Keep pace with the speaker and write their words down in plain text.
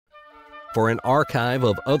For an archive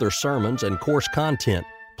of other sermons and course content,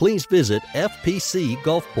 please visit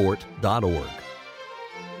fpcgulfport.org.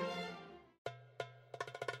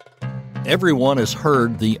 Everyone has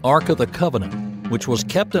heard the Ark of the Covenant, which was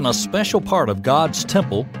kept in a special part of God's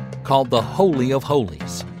temple called the Holy of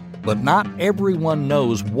Holies. But not everyone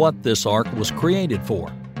knows what this ark was created for,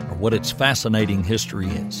 or what its fascinating history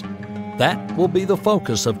is. That will be the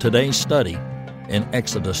focus of today's study in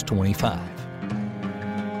Exodus 25.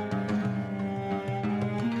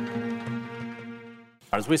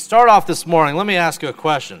 As we start off this morning, let me ask you a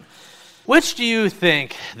question. Which do you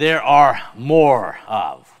think there are more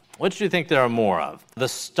of? Which do you think there are more of? The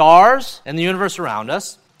stars in the universe around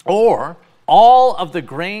us, or all of the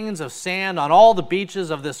grains of sand on all the beaches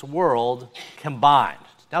of this world combined?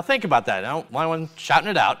 Now think about that. I don't want anyone shouting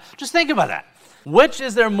it out. Just think about that. Which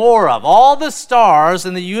is there more of? All the stars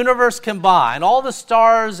in the universe combined, all the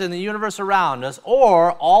stars in the universe around us,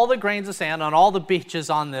 or all the grains of sand on all the beaches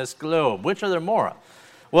on this globe? Which are there more of?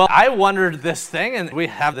 Well, I wondered this thing, and we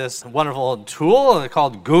have this wonderful tool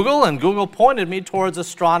called Google, and Google pointed me towards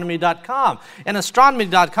astronomy.com. And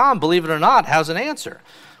astronomy.com, believe it or not, has an answer.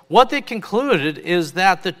 What they concluded is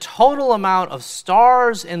that the total amount of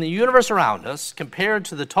stars in the universe around us compared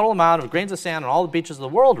to the total amount of grains of sand on all the beaches of the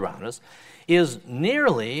world around us is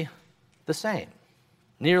nearly the same.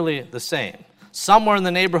 Nearly the same. Somewhere in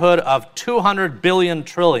the neighborhood of 200 billion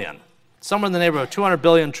trillion. Somewhere in the neighborhood of 200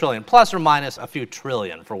 billion trillion, plus or minus a few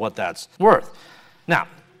trillion for what that's worth. Now,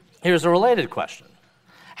 here's a related question.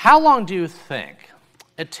 How long do you think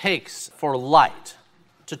it takes for light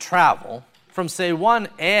to travel from, say, one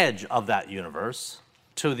edge of that universe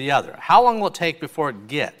to the other? How long will it take before it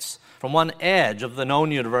gets from one edge of the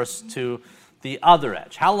known universe to the other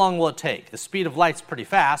edge? How long will it take? The speed of light's pretty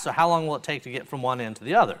fast, so how long will it take to get from one end to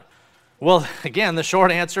the other? Well, again, the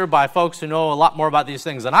short answer by folks who know a lot more about these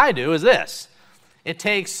things than I do is this. It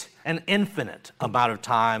takes an infinite amount of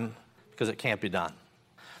time because it can't be done.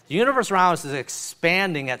 The universe around us is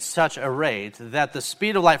expanding at such a rate that the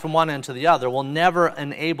speed of light from one end to the other will never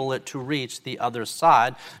enable it to reach the other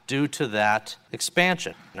side due to that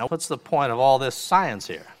expansion. Now, what's the point of all this science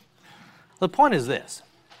here? The point is this.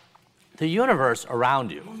 The universe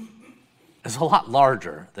around you is a lot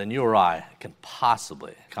larger than you or I can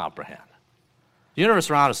possibly comprehend. The universe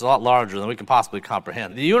around us is a lot larger than we can possibly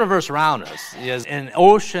comprehend. The universe around us is an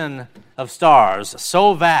ocean of stars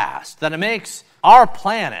so vast that it makes our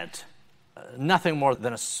planet nothing more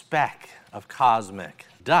than a speck of cosmic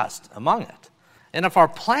dust among it. And if our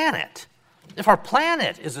planet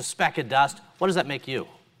is a speck of dust, what does that make you?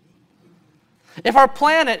 If our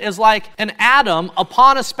planet is like an atom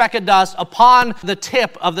upon a speck of dust, upon the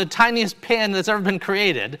tip of the tiniest pin that's ever been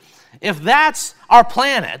created, if that's our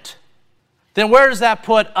planet, then where does that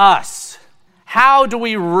put us? How do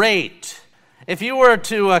we rate? If you were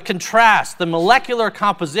to contrast the molecular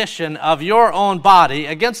composition of your own body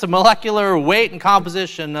against the molecular weight and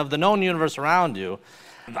composition of the known universe around you,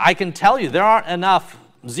 I can tell you there aren't enough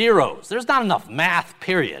zeros. There's not enough math,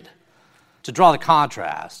 period, to draw the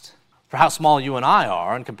contrast for how small you and I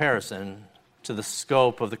are in comparison to the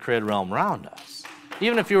scope of the created realm around us.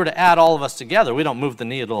 Even if you were to add all of us together, we don't move the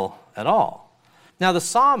needle at all. Now, the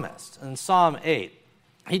psalmist in Psalm 8,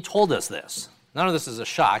 he told us this. None of this is a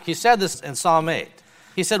shock. He said this in Psalm 8.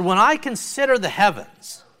 He said, when I consider the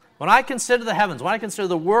heavens, when I consider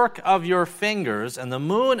the work of your fingers and the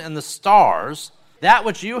moon and the stars, that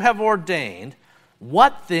which you have ordained,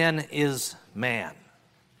 what then is man?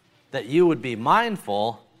 That you would be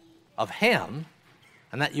mindful of him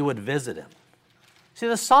and that you would visit him. See,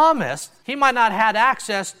 the psalmist, he might not have had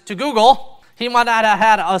access to Google. He might not have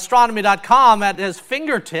had astronomy.com at his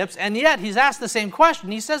fingertips, and yet he's asked the same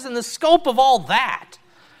question. He says, in the scope of all that,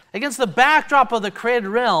 against the backdrop of the created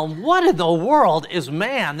realm, what in the world is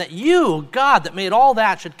man that you, God, that made all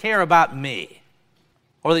that, should care about me?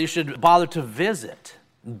 Or that you should bother to visit,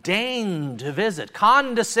 deign to visit,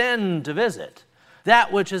 condescend to visit,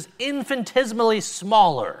 that which is infinitesimally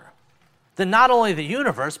smaller than not only the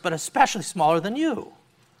universe, but especially smaller than you?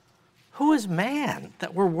 Who is man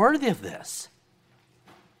that we're worthy of this?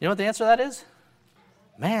 You know what the answer to that is?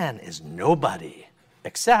 Man is nobody,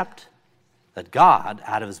 except that God,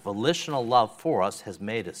 out of his volitional love for us, has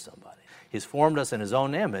made us somebody. He's formed us in his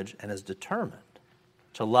own image and is determined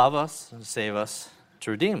to love us, and save us, to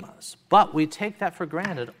redeem us. But we take that for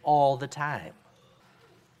granted all the time.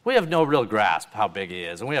 We have no real grasp how big he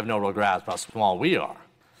is, and we have no real grasp how small we are.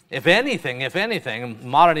 If anything,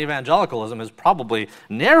 modern evangelicalism has probably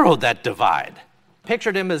narrowed that divide.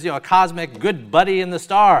 Pictured him as, a cosmic good buddy in the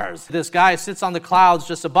stars. This guy sits on the clouds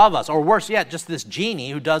just above us. Or worse yet, just this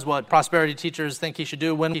genie who does what prosperity teachers think he should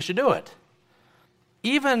do when he should do it.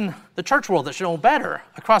 Even the church world that should know better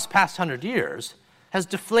across the past 100 years has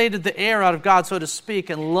deflated the air out of God, so to speak,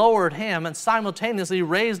 and lowered him and simultaneously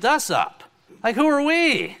raised us up. Like, who are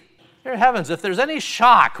we? Dear heavens, if there's any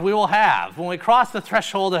shock we will have when we cross the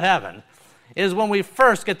threshold of heaven, is when we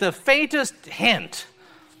first get the faintest hint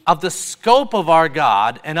of the scope of our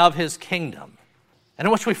God and of his kingdom, and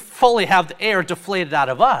in which we fully have the air deflated out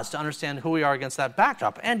of us to understand who we are against that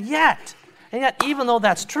backdrop. And yet, even though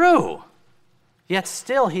that's true, yet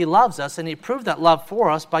still he loves us, and he proved that love for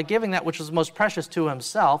us by giving that which was most precious to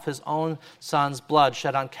himself, his own son's blood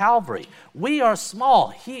shed on Calvary. We are small,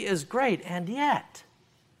 he is great, and yet,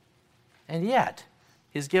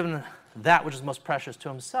 he's given that which is most precious to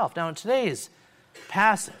himself. Now in today's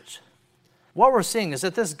passage, what we're seeing is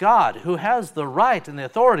that this God, who has the right and the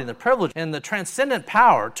authority and the privilege and the transcendent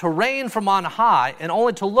power to reign from on high and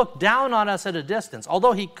only to look down on us at a distance,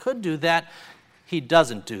 although he could do that, he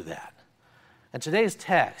doesn't do that. In today's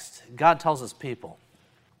text, God tells his people,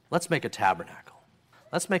 let's make a tabernacle.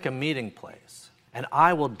 Let's make a meeting place, and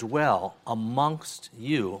I will dwell amongst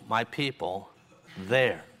you, my people,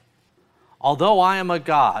 there. Although I am a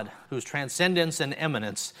God whose transcendence and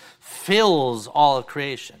eminence fills all of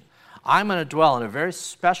creation, I'm going to dwell in a very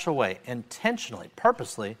special way, intentionally,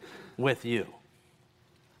 purposely, with you.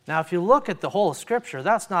 Now, if you look at the whole of Scripture,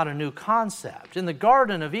 that's not a new concept. In the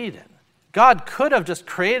Garden of Eden, God could have just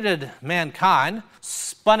created mankind,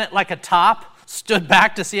 spun it like a top, stood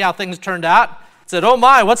back to see how things turned out, said, oh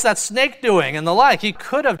my, what's that snake doing, and the like. He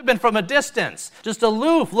could have been from a distance, just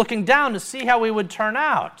aloof, looking down to see how we would turn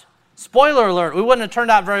out. Spoiler alert, we wouldn't have turned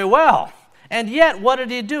out very well. And yet, what did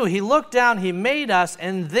he do? He looked down, he made us,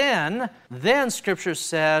 and then Scripture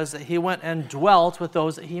says that he went and dwelt with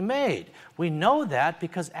those that he made. We know that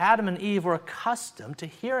because Adam and Eve were accustomed to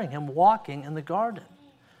hearing him walking in the garden.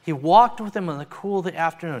 He walked with them in the cool of the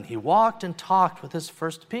afternoon. He walked and talked with his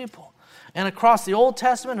first people. And across the Old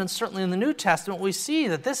Testament and certainly in the New Testament, we see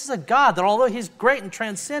that this is a God that although he's great and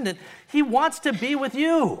transcendent, he wants to be with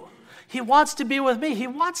you. He wants to be with me. He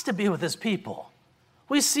wants to be with his people.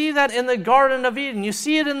 We see that in the Garden of Eden. You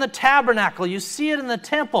see it in the tabernacle. You see it in the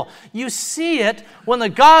temple. You see it when the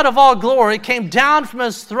God of all glory came down from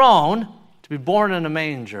his throne to be born in a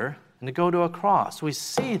manger and to go to a cross. We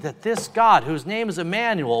see that this God, whose name is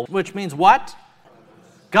Emmanuel, which means what?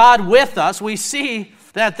 God with us. We see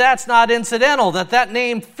that that's not incidental, that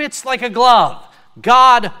name fits like a glove.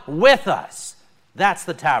 God with us. That's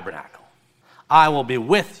the tabernacle. I will be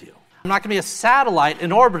with you. I'm not going to be a satellite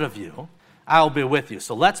in orbit of you. I will be with you.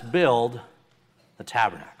 So let's build the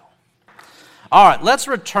tabernacle. All right, let's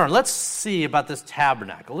return. Let's see about this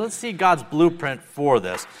tabernacle. Let's see God's blueprint for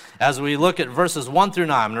this as we look at verses 1 through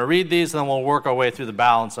 9. I'm going to read these, and then we'll work our way through the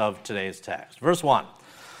balance of today's text. Verse 1.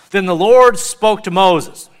 Then the Lord spoke to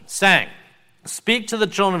Moses, saying, speak to the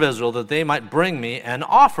children of Israel that they might bring me an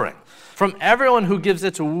offering. From everyone who gives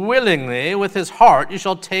it willingly with his heart, you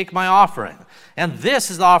shall take my offering. And this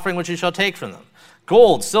is the offering which you shall take from them.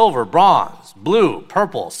 Gold, silver, bronze, blue,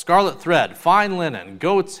 purple, scarlet thread, fine linen,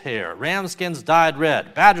 goat's hair, ram skins dyed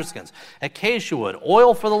red, badger skins, acacia wood,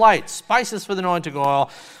 oil for the light, spices for the anointing oil,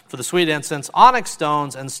 for the sweet incense, onyx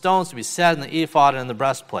stones, and stones to be set in the ephod and in the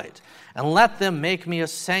breastplate. And let them make me a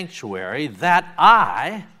sanctuary that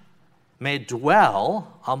I may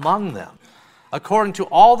dwell among them, according to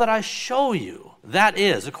all that I show you, that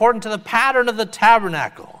is, according to the pattern of the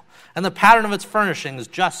tabernacle, and the pattern of its furnishings,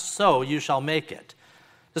 just so you shall make it.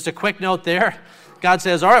 Just a quick note there. God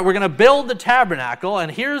says, all right, we're going to build the tabernacle, and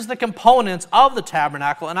here's the components of the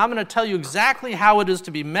tabernacle, and I'm going to tell you exactly how it is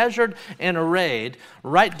to be measured and arrayed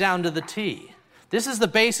right down to the T. This is the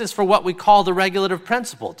basis for what we call the regulative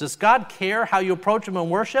principle. Does God care how you approach him in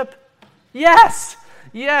worship? Yes.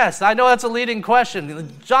 Yes, I know that's a leading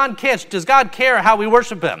question. John Kitch, does God care how we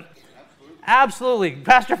worship him? Absolutely.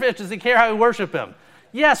 Pastor Fish, does he care how we worship him?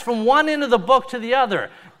 Yes, from one end of the book to the other.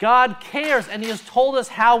 God cares, and he has told us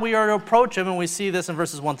how we are to approach him, and we see this in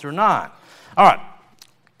verses 1 through 9. All right,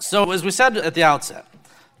 so as we said at the outset,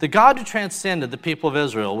 the God who transcended the people of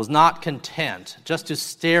Israel was not content just to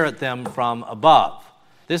stare at them from above.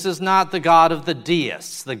 This is not the God of the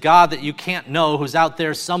deists, the God that you can't know who's out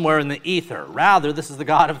there somewhere in the ether. Rather, this is the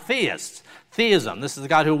God of theists, theism. This is the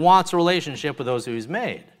God who wants a relationship with those who he's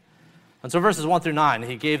made. And so verses 1 through 9,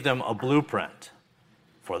 he gave them a blueprint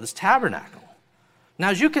for this tabernacle. Now,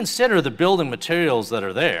 as you consider the building materials that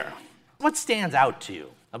are there, what stands out to you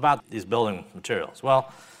about these building materials?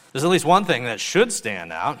 Well, there's at least one thing that should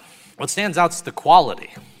stand out. What stands out is the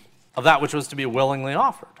quality of that which was to be willingly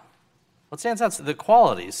offered. What stands out is the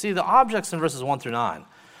quality. See, the objects in verses 1 through 9,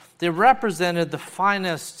 they represented the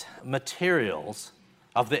finest materials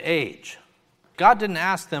of the age. God didn't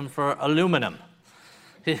ask them for aluminum.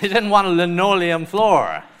 He didn't want a linoleum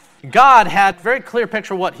floor. God had a very clear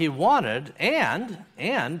picture of what he wanted, and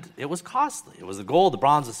it was costly. It was the gold, the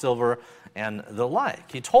bronze, the silver, and the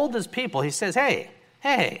like. He told his people, he says,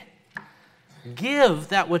 hey, give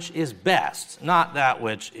that which is best, not that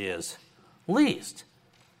which is least.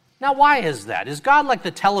 Now, why is that? Is God like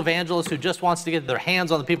the televangelist who just wants to get their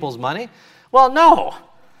hands on the people's money? Well, no.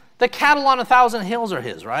 The cattle on 1,000 hills are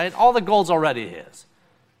his, right? All the gold's already his.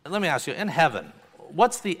 Let me ask you, in heaven,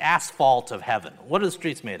 what's the asphalt of heaven? What are the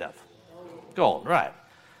streets made of? Gold, right.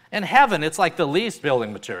 In heaven, it's like the least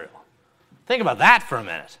building material. Think about that for a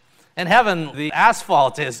minute. In heaven, the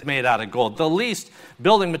asphalt is made out of gold. The least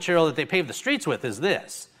building material that they pave the streets with is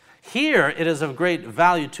this. Here, it is of great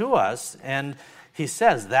value to us, and he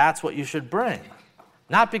says that's what you should bring.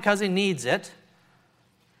 Not because he needs it,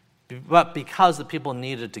 but because the people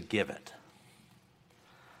needed to give it.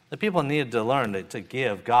 The people needed to learn to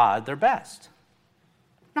give God their best,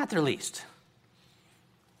 not their least.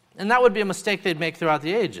 And that would be a mistake they'd make throughout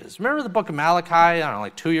the ages. Remember the book of Malachi? I don't know,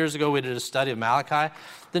 like 2 years ago we did a study of Malachi.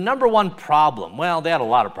 The number one problem, well, they had a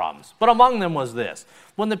lot of problems, but among them was this.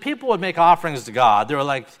 When the people would make offerings to God, they were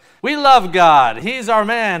like, we love God. He's our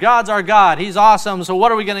man. God's our God. He's awesome, so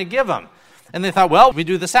what are we going to give him? And they thought, well, we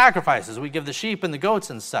do the sacrifices. We give the sheep and the goats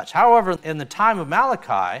and such. However, in the time of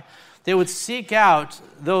Malachi, they would seek out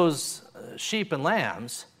those sheep and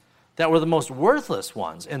lambs that were the most worthless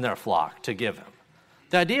ones in their flock to give him.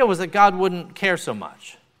 The idea was that God wouldn't care so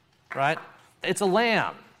much, right? It's a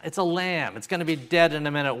lamb. It's a lamb. It's going to be dead in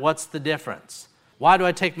a minute. What's the difference? Why do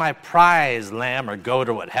I take my prize lamb or goat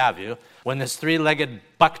or what have you when this three-legged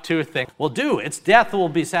buck-tooth thing will do? Its death will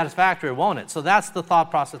be satisfactory, won't it? So that's the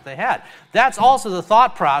thought process they had. That's also the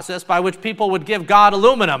thought process by which people would give God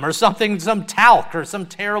aluminum or something, some talc or some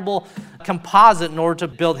terrible composite in order to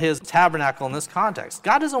build his tabernacle in this context.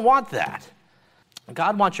 God doesn't want that.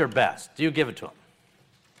 God wants your best. Do you give it to him?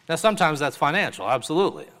 Now, sometimes that's financial,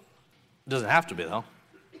 absolutely. It doesn't have to be, though.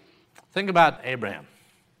 Think about Abraham.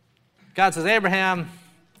 God says, Abraham,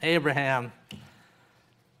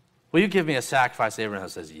 will you give me a sacrifice? Abraham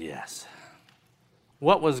says, yes.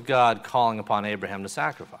 What was God calling upon Abraham to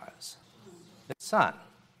sacrifice? His son.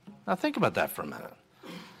 Now think about that for a minute.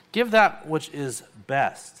 Give that which is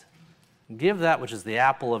best. Give that which is the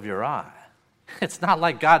apple of your eye. It's not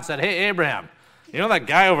like God said, hey, Abraham, you know that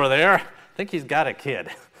guy over there? I think he's got a kid.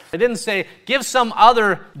 It didn't say, give some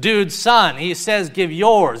other dude's son. He says, give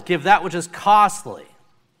yours. Give that which is costly.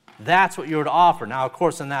 That's what you were to offer. Now, of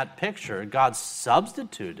course, in that picture, God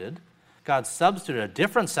substituted a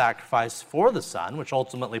different sacrifice for the son, which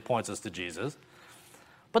ultimately points us to Jesus.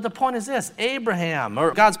 But the point is this, Abraham,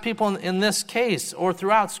 or God's people in this case, or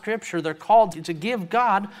throughout Scripture, they're called to give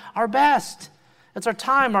God our best. It's our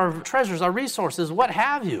time, our treasures, our resources, what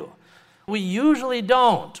have you. We usually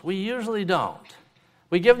don't. We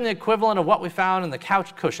give them the equivalent of what we found in the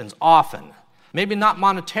couch cushions often. Maybe not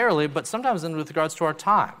monetarily, but sometimes with regards to our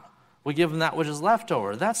time. We give them that which is left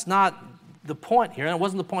over. That's not the point here, and it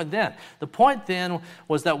wasn't the point then. The point then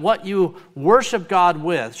was that what you worship God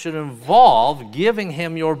with should involve giving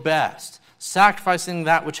him your best, sacrificing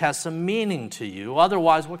that which has some meaning to you.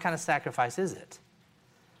 Otherwise, what kind of sacrifice is it?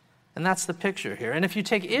 And that's the picture here. And if you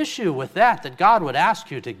take issue with that God would ask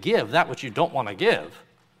you to give that which you don't want to give,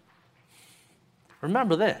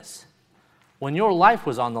 remember this. When your life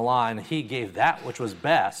was on the line, he gave that which was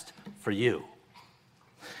best for you.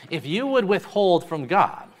 If you would withhold from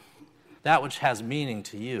God that which has meaning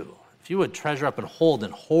to you, if you would treasure up and hold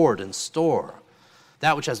and hoard and store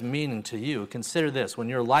that which has meaning to you, consider this. When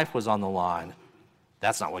your life was on the line,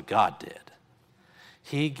 that's not what God did.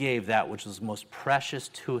 He gave that which was most precious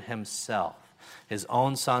to himself, his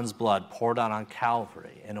own son's blood poured out on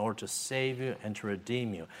Calvary in order to save you and to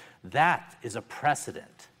redeem you. That is a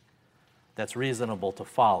precedent that's reasonable to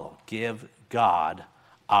follow. Give God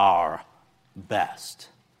our best.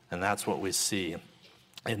 And that's what we see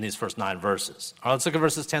in these first 9 verses. All right, let's look at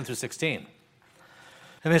verses 10 through 16.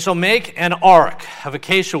 And they shall make an ark of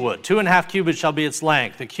acacia wood. 2.5 cubits shall be its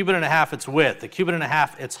length, 1.5 cubits its width, 1.5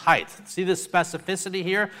 cubits its height. See this specificity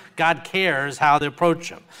here? God cares how they approach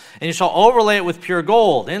him. And you shall overlay it with pure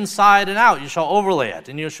gold, inside and out you shall overlay it.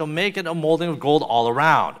 And you shall make it a molding of gold all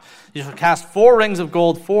around. You shall cast 4 rings of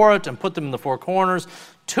gold for it and put them in the 4 corners.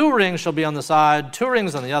 2 rings shall be on the side, 2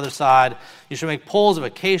 rings on the other side. You shall make poles of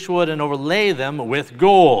acacia wood and overlay them with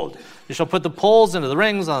gold. You shall put the poles into the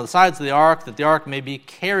rings on the sides of the ark, that the ark may be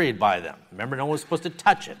carried by them. Remember, no one's supposed to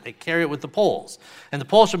touch it. They carry it with the poles. And the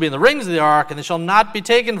poles shall be in the rings of the ark, and they shall not be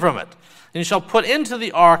taken from it. And you shall put into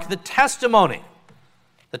the ark the testimony.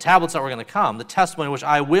 the tablets that were going to come, the testimony which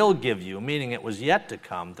I will give you, meaning it was yet to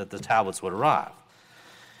come that the tablets would arrive.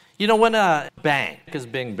 You know, when a bank is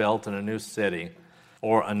being built in a new city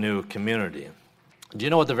or a new community, do you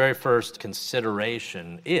know what the very first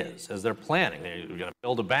consideration is as they're planning? You're going to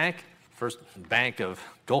build a bank, first bank of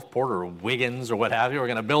Gulfport or Wiggins or what have you. We're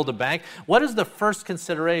going to build a bank. What is the first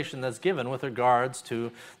consideration that's given with regards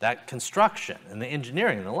to that construction and the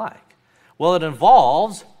engineering and the like? Well, it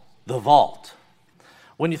involves the vault.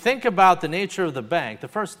 When you think about the nature of the bank, the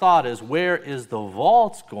first thought is, where is the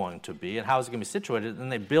vault going to be and how is it going to be situated?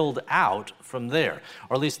 And they build out from there,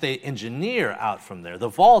 or at least they engineer out from there. The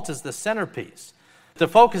vault is the centerpiece. The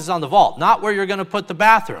focus is on the vault, not where you're going to put the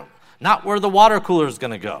bathroom, not where the water cooler is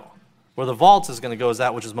going to go. Where the vault is going to go is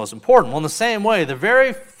that which is most important. Well, in the same way, the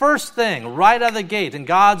very first thing right out of the gate in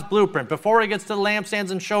God's blueprint, before he gets to the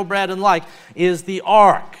lampstands and showbread and like, is the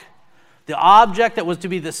ark. The object that was to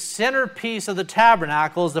be the centerpiece of the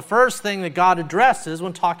tabernacle is the first thing that God addresses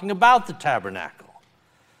when talking about the tabernacle.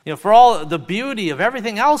 You know, for all the beauty of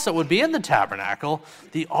everything else that would be in the tabernacle,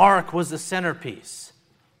 the ark was the centerpiece.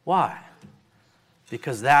 Why?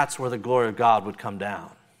 Because that's where the glory of God would come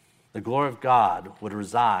down. The glory of God would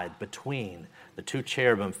reside between the two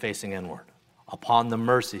cherubim facing inward, upon the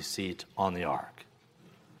mercy seat on the ark.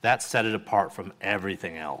 That set it apart from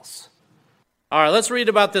everything else. All right, let's read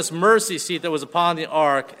about this mercy seat that was upon the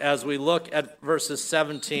ark as we look at verses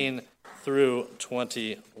 17 through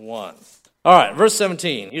 21. All right, verse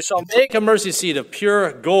 17. You shall make a mercy seat of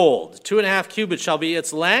pure gold. 2.5 cubits shall be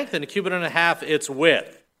its length, and 1.5 cubits its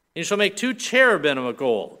width. You shall make 2 cherubim of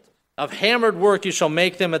gold. Of hammered work you shall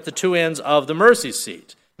make them at the 2 ends of the mercy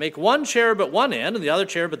seat. Make 1 cherub at one end, and the other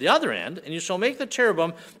cherub at the other end, and you shall make the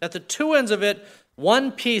cherubim at the 2 ends of it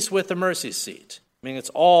one piece with the mercy seat. Meaning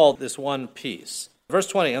it's all this one piece. Verse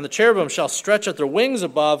 20, and the cherubim shall stretch out their wings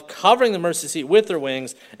above, covering the mercy seat with their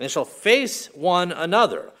wings, and they shall face one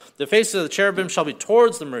another. The faces of the cherubim shall be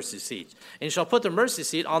towards the mercy seat. And you shall put the mercy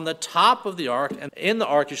seat on the top of the ark, and in the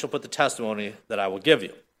ark you shall put the testimony that I will give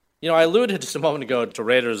you. You know, I alluded just a moment ago to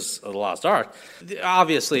Raiders of the Lost Ark.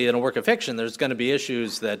 Obviously, in a work of fiction, there's going to be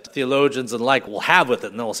issues that theologians and like will have with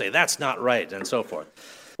it, and they'll say, that's not right, and so forth.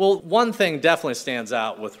 Well, one thing definitely stands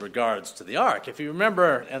out with regards to the ark. If you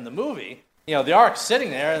remember in the movie, you know, the ark's sitting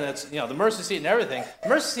there, and it's, you know, the mercy seat and everything. The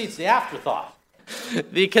mercy seat's the afterthought.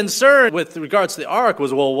 The concern with regards to the ark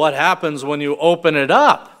was, well, what happens when you open it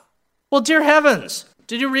up? Well, dear heavens,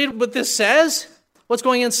 did you read what this says? What's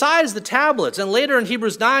going inside is the tablets. And later in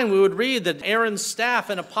Hebrews 9, we would read that Aaron's staff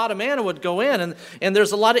and a pot of manna would go in, and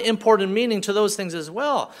there's a lot of important meaning to those things as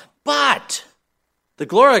well. But the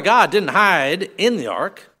glory of God didn't hide in the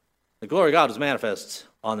ark. The glory of God was manifest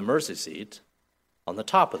on the mercy seat on the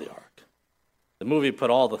top of the ark. The movie put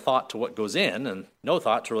all the thought to what goes in and no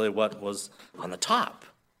thought to really what was on the top.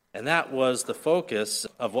 And that was the focus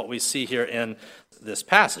of what we see here in this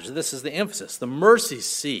passage. This is the emphasis. The mercy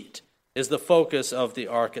seat is the focus of the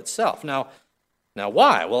ark itself. Now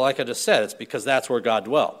why? Well, like I just said, it's because that's where God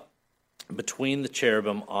dwelt, between the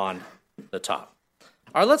cherubim on the top.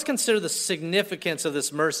 All right, let's consider the significance of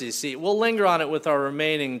this mercy seat. We'll linger on it with our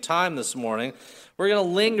remaining time this morning. We're going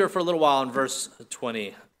to linger for a little while in verse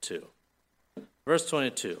 22. Verse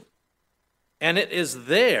 22. And it is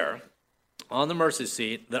there, on the mercy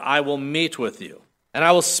seat, that I will meet with you. And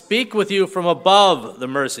I will speak with you from above the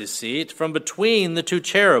mercy seat, from between the 2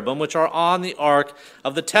 cherubim, which are on the ark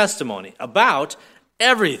of the testimony, about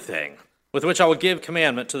everything with which I will give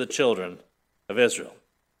commandment to the children of Israel.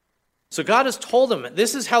 So God has told them,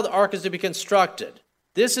 this is how the ark is to be constructed.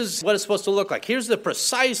 This is what it's supposed to look like. Here's the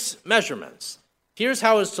precise measurements. Here's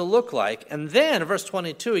how it's to look like. And then, in verse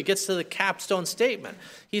 22, he gets to the capstone statement.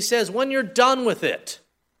 He says, when you're done with it,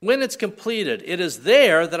 when it's completed, it is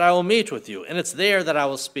there that I will meet with you, and it's there that I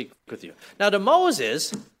will speak with you. Now to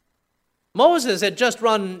Moses had just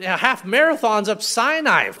run half marathons up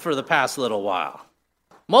Sinai for the past little while.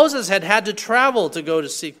 Moses had to travel to go to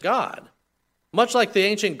seek God. Much like the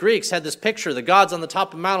ancient Greeks had this picture, the God's on the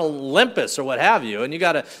top of Mount Olympus or what have you, and you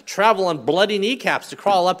got to travel on bloody kneecaps to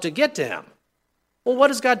crawl up to get to him. Well, what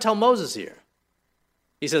does God tell Moses here?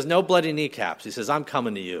 He says, no bloody kneecaps. He says, I'm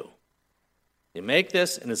coming to you. You make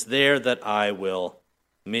this, and it's there that I will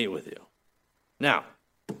meet with you. Now,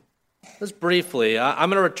 let's briefly, I'm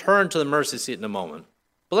going to return to the mercy seat in a moment,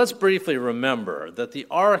 but let's briefly remember that the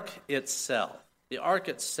ark itself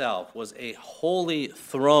was a holy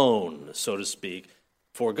throne, so to speak,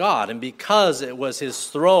 for God. And because it was his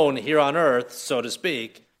throne here on earth, so to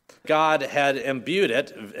speak, God had imbued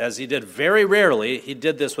it, as he did very rarely. He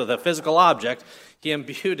did this with a physical object. He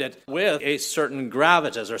imbued it with a certain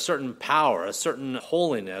gravitas, or a certain power, a certain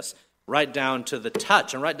holiness, right down to the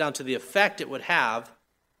touch and right down to the effect it would have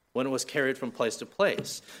when it was carried from place to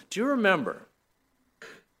place. Do you remember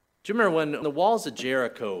when the walls of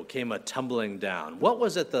Jericho came tumbling down? What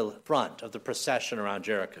was at the front of the procession around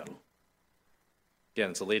Jericho?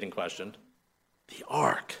 Again, it's a leading question. The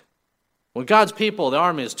ark. When God's people, the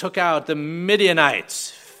armies, took out the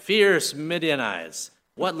Midianites, fierce Midianites,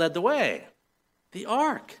 what led the way? The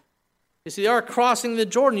ark. You see the ark crossing the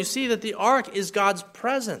Jordan. You see that the ark is God's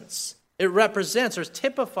presence. It represents or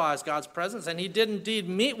typifies God's presence, and he did indeed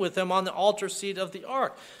meet with them on the altar seat of the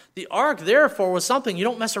ark. The ark, therefore, was something you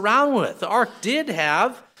don't mess around with. The ark did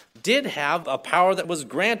have a power that was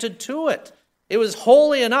granted to it. It was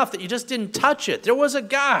holy enough that you just didn't touch it. There was a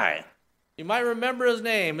guy. You might remember his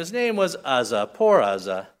name. His name was Uzzah. Poor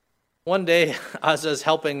Uzzah. One day, Uzzah is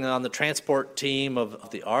helping on the transport team of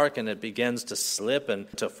the ark, and it begins to slip and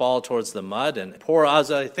to fall towards the mud. And poor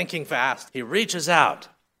Uzzah, thinking fast, he reaches out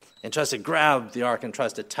and tries to grab the ark and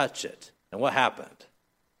tries to touch it. And what happened?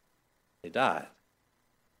 He died.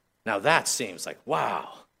 Now that seems like,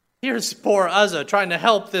 wow. Here's poor Uzzah trying to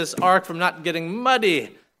help this ark from not getting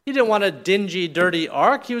muddy. He didn't want a dingy, dirty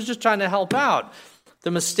ark. He was just trying to help out.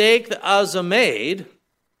 The mistake that Uzzah made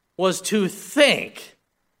was to think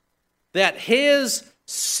that his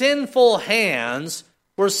sinful hands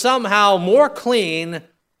were somehow more clean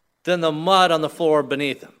than the mud on the floor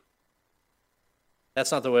beneath him.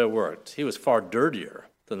 That's not the way it worked. He was far dirtier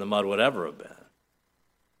than the mud would ever have been.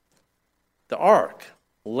 The ark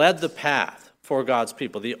led the path for God's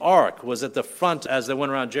people. The ark was at the front as they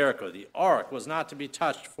went around Jericho. The ark was not to be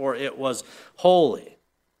touched, for it was holy.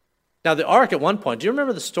 Now, the ark at one point, do you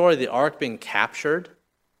remember the story of the ark being captured?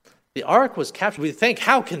 The ark was captured. We think,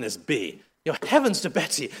 how can this be? Heavens to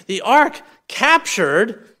Betsy. The ark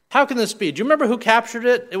captured. How can this be? Do you remember who captured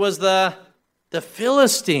it? It was the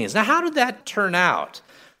Philistines. Now, how did that turn out?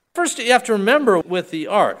 First, you have to remember with the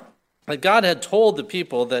ark, that God had told the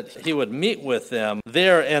people that he would meet with them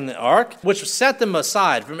there in the ark, which set them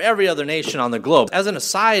aside from every other nation on the globe. As an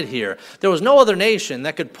aside here, there was no other nation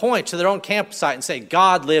that could point to their own campsite and say,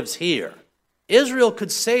 God lives here. Israel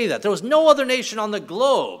could say that. There was no other nation on the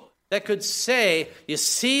globe that could say, you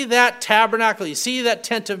see that tabernacle, you see that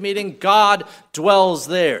tent of meeting, God dwells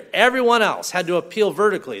there. Everyone else had to appeal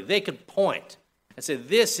vertically. They could point and say,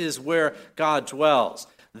 this is where God dwells.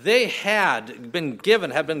 They had been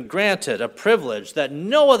granted a privilege that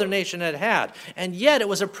no other nation had had, and yet it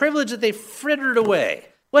was a privilege that they frittered away.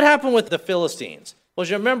 What happened with the Philistines? Well, as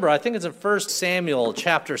you remember, I think it's in 1 Samuel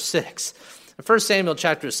chapter 6. In 1 Samuel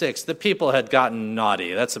chapter 6, the people had gotten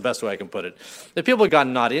naughty. That's the best way I can put it. The people had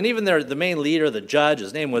gotten naughty, and even the main leader, the judge,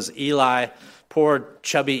 his name was Eli. Poor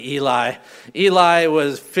chubby Eli. Eli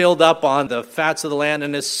was filled up on the fats of the land,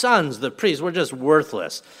 and his sons, the priests, were just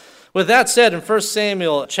worthless. With that said, in 1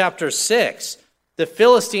 Samuel chapter 6, the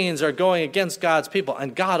Philistines are going against God's people,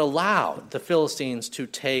 and God allowed the Philistines to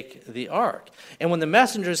take the ark. And when the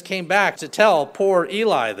messengers came back to tell poor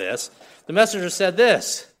Eli this, the messenger said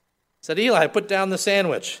this, said, Eli, put down the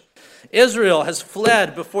sandwich. Israel has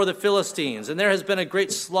fled before the Philistines, and there has been a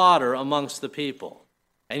great slaughter amongst the people.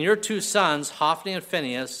 And your two sons, Hophni and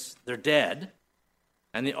Phinehas, they're dead,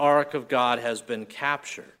 and the ark of God has been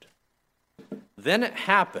captured. Then it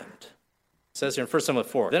happened, it says here in 1 Samuel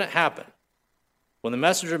 4, then it happened, when the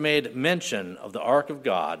messenger made mention of the ark of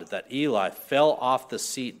God, that Eli fell off the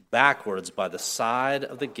seat backwards by the side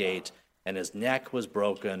of the gate, and his neck was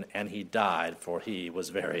broken, and he died, for he was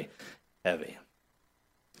very heavy.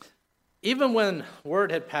 Even when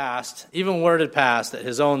word had passed that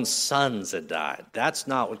his own sons had died, that's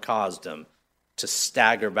not what caused him to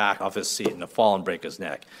stagger back off his seat and to fall and break his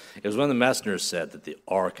neck. It was when the messenger said that the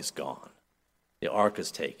ark is gone. The ark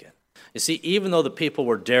is taken. You see, even though the people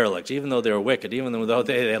were derelict, even though they were wicked, even though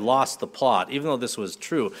they had lost the plot, even though this was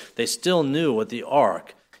true, they still knew what the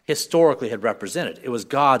ark historically had represented. It was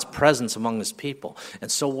God's presence among his people.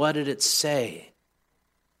 And so what did it say?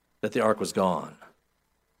 That the ark was gone.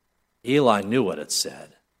 Eli knew what it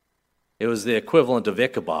said. It was the equivalent of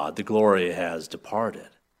Ichabod, the glory has departed.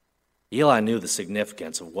 Eli knew the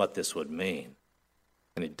significance of what this would mean,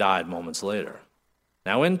 and he died moments later.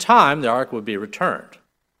 Now in time, the ark would be returned.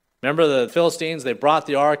 Remember the Philistines, they brought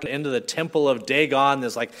the ark into the temple of Dagon,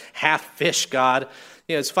 this like half-fish god.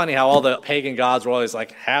 It's funny how all the pagan gods were always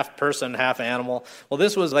like half person, half animal. Well,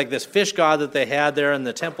 this was like this fish god that they had there in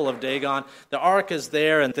the temple of Dagon. The ark is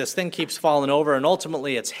there, and this thing keeps falling over, and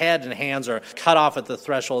ultimately its head and hands are cut off at the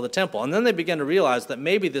threshold of the temple. And then they begin to realize that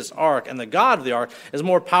maybe this ark and the god of the ark is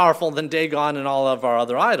more powerful than Dagon and all of our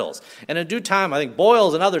other idols. And in due time, I think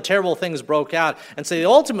boils and other terrible things broke out. And so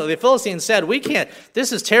ultimately, the Philistines said, we can't,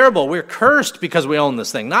 this is terrible. We're cursed because we own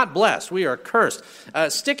this thing, not blessed. We are cursed.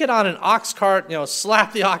 Stick it on an ox cart,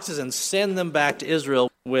 slap the oxes and send them back to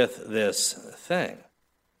Israel with this thing.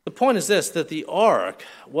 The point is this, that the ark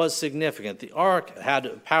was significant. The ark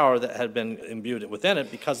had power that had been imbued within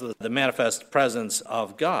it because of the manifest presence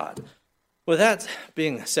of God. With that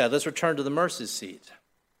being said, let's return to the mercy seat.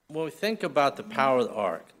 When we think about the power of the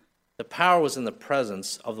ark, the power was in the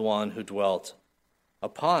presence of the one who dwelt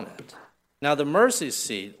upon it. Now, the mercy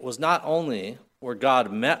seat was not only where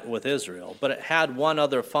God met with Israel, but it had one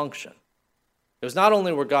other function. It was not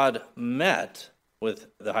only where God met with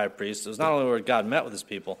the high priest, it was not only where God met with his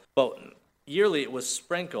people, but yearly it was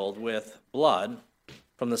sprinkled with blood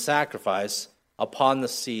from the sacrifice upon the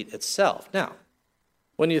seat itself. Now,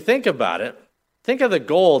 when you think about it, think of the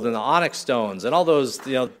gold and the onyx stones and all those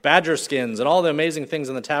badger skins and all the amazing things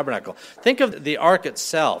in the tabernacle. Think of the ark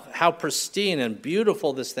itself, how pristine and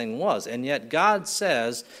beautiful this thing was. And yet God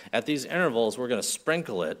says at these intervals we're going to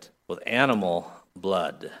sprinkle it with animal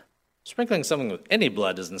blood. Sprinkling something with any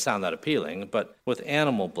blood doesn't sound that appealing, but with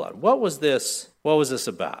animal blood. What was this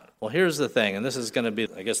about? Well, here's the thing, and this is going to be,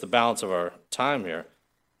 I guess, the balance of our time here.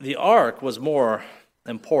 The ark was more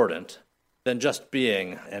important than just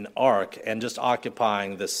being an ark and just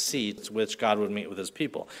occupying the seats which God would meet with his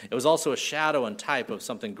people. It was also a shadow and type of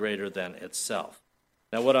something greater than itself.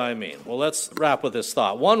 Now, what do I mean? Well, let's wrap with this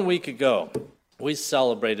thought. 1 week ago, we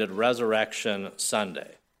celebrated Resurrection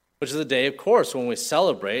Sunday, which is the day, of course, when we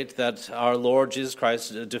celebrate that our Lord Jesus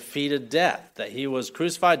Christ defeated death, that he was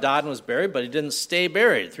crucified, died, and was buried, but he didn't stay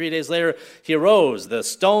buried. 3 days later, he arose. The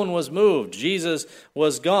stone was moved. Jesus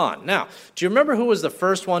was gone. Now, do you remember who was the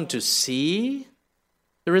first one to see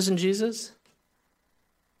the risen Jesus?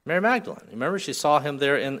 Mary Magdalene. Remember, she saw him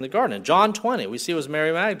there in the garden. In John 20, we see it was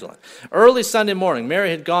Mary Magdalene. Early Sunday morning,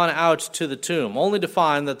 Mary had gone out to the tomb, only to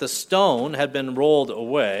find that the stone had been rolled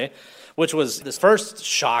away, which was the first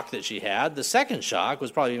shock that she had. The second shock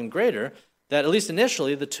was probably even greater, that at least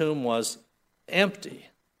initially the tomb was empty.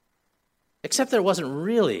 Except that it wasn't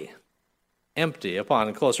really empty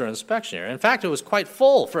upon closer inspection here. In fact, it was quite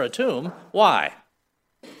full for a tomb. Why?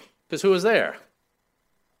 Because who was there?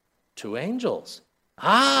 2 angels.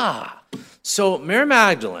 So Mary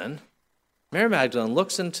Magdalene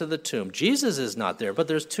looks into the tomb. Jesus is not there, but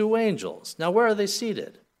there's 2 angels. Now, where are they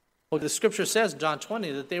seated? Well, the scripture says in John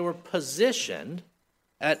 20 that they were positioned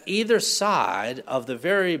at either side of the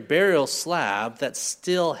very burial slab that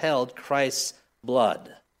still held Christ's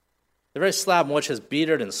blood. The very slab in which his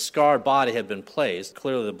beaten and scarred body had been placed,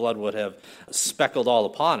 clearly the blood would have speckled all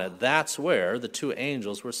upon it. That's where the 2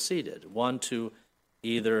 angels were seated, one to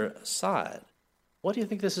either side. What do you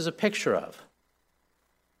think this is a picture of?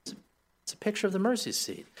 It's a picture of the mercy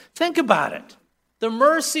seat. Think about it. The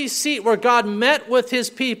mercy seat where God met with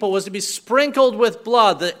his people was to be sprinkled with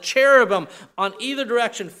blood, the cherubim on either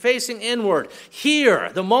direction facing inward.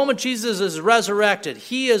 Here, the moment Jesus is resurrected,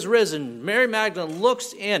 he is risen. Mary Magdalene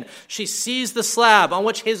looks in. She sees the slab on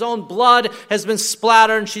which his own blood has been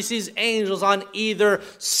splattered, and she sees angels on either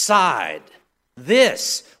side.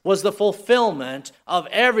 This was the fulfillment of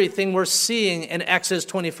everything we're seeing in Exodus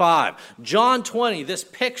 25. John 20, this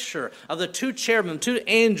picture of the 2 cherubim, 2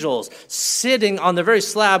 angels sitting on the very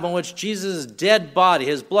slab on which Jesus' dead body,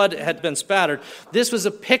 his blood had been spattered. This was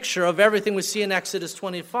a picture of everything we see in Exodus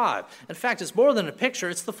 25. In fact, it's more than a picture,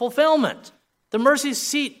 it's the fulfillment. The mercy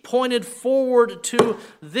seat pointed forward to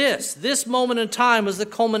this. This moment in time was the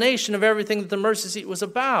culmination of everything that the mercy seat was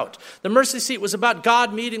about. The mercy seat was about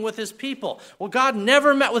God meeting with his people. Well, God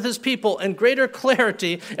never met with his people in greater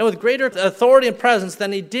clarity and with greater authority and presence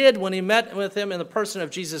than he did when he met with them in the person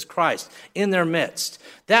of Jesus Christ in their midst.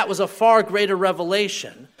 That was a far greater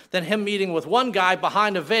revelation than him meeting with one guy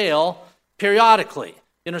behind a veil periodically.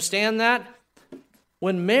 You understand that?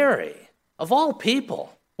 When Mary, of all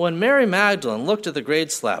people, when Mary Magdalene looked at the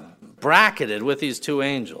grave slab bracketed with these 2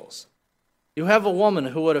 angels, you have a woman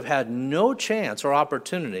who would have had no chance or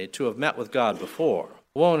opportunity to have met with God before.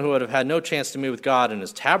 A woman who would have had no chance to meet with God in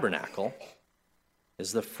his tabernacle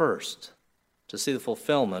is the first to see the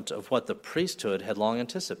fulfillment of what the priesthood had long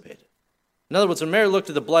anticipated. In other words, when Mary looked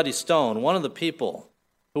at the bloody stone, one of the people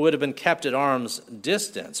who would have been kept at arm's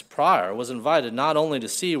distance prior was invited not only to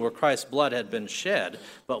see where Christ's blood had been shed,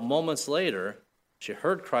 but moments later, she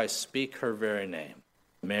heard Christ speak her very name.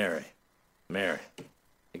 Mary. Mary.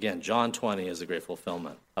 Again, John 20 is a great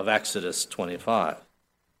fulfillment of Exodus 25.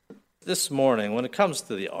 This morning, when it comes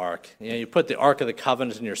to the ark, you put the Ark of the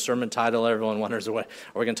Covenant in your sermon title, everyone wonders, are we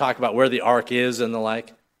going to talk about where the ark is and the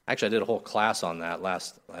like? Actually, I did a whole class on that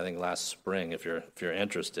last spring, if you're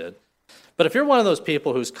interested. But if you're one of those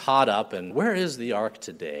people who's caught up in where is the ark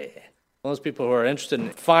today, one of those people who are interested in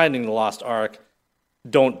finding the lost ark,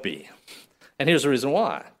 don't be. And here's the reason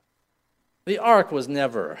why. The ark was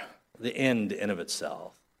never the end in of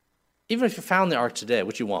itself. Even if you found the ark today,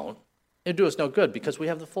 which you won't, it'd do us no good because we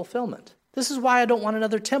have the fulfillment. This is why I don't want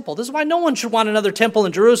another temple. This is why no one should want another temple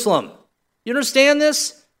in Jerusalem. You understand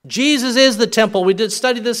this? Jesus is the temple. We did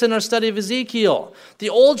study this in our study of Ezekiel. The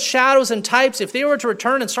old shadows and types, if they were to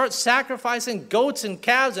return and start sacrificing goats and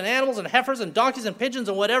calves and animals and heifers and donkeys and pigeons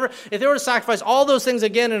and whatever, if they were to sacrifice all those things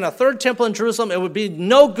again in a third temple in Jerusalem, it would be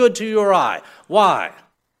no good to you or I. Why?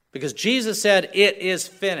 Because Jesus said, it is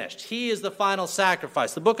finished. He is the final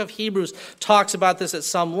sacrifice. The book of Hebrews talks about this at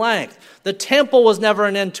some length. The temple was never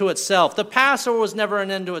an end to itself. The Passover was never an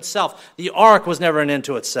end to itself. The ark was never an end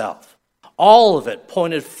to itself. All of it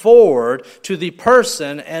pointed forward to the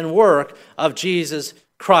person and work of Jesus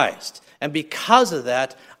Christ. And because of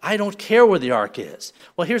that, I don't care where the ark is.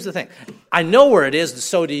 Well, here's the thing. I know where it is, and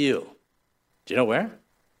so do you. Do you know where?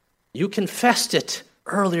 You confessed it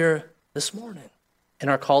earlier this morning in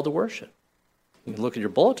our call to worship. You can look at your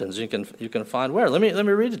bulletins. You can find where. Let me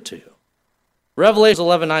read it to you. Revelation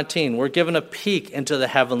 11:19. We're given a peek into the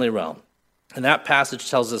heavenly realm. And that passage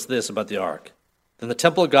tells us this about the ark. Then the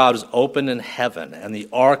temple of God was opened in heaven, and the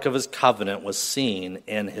ark of his covenant was seen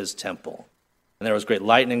in his temple. And there was great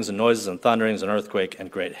lightnings and noises and thunderings and earthquake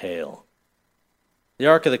and great hail. The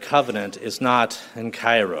Ark of the Covenant is not in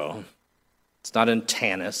Cairo. It's not in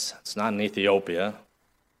Tanis. It's not in Ethiopia.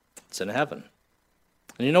 It's in heaven.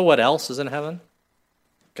 And you know what else is in heaven?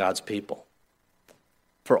 God's people.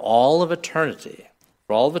 For all of eternity,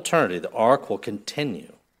 the ark will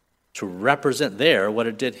continue to represent there what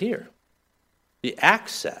it did here. The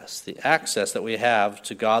access that we have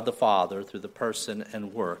to God the Father through the person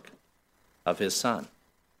and work of his Son.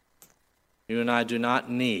 You and I do not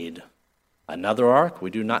need another ark. We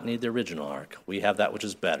do not need the original ark. We have that which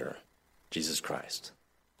is better, Jesus Christ.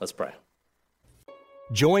 Let's pray.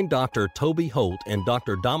 Join Dr. Toby Holt and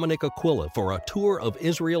Dr. Dominic Aquila for a tour of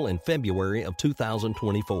Israel in February of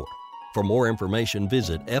 2024. For more information,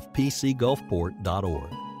 visit fpcgulfport.org.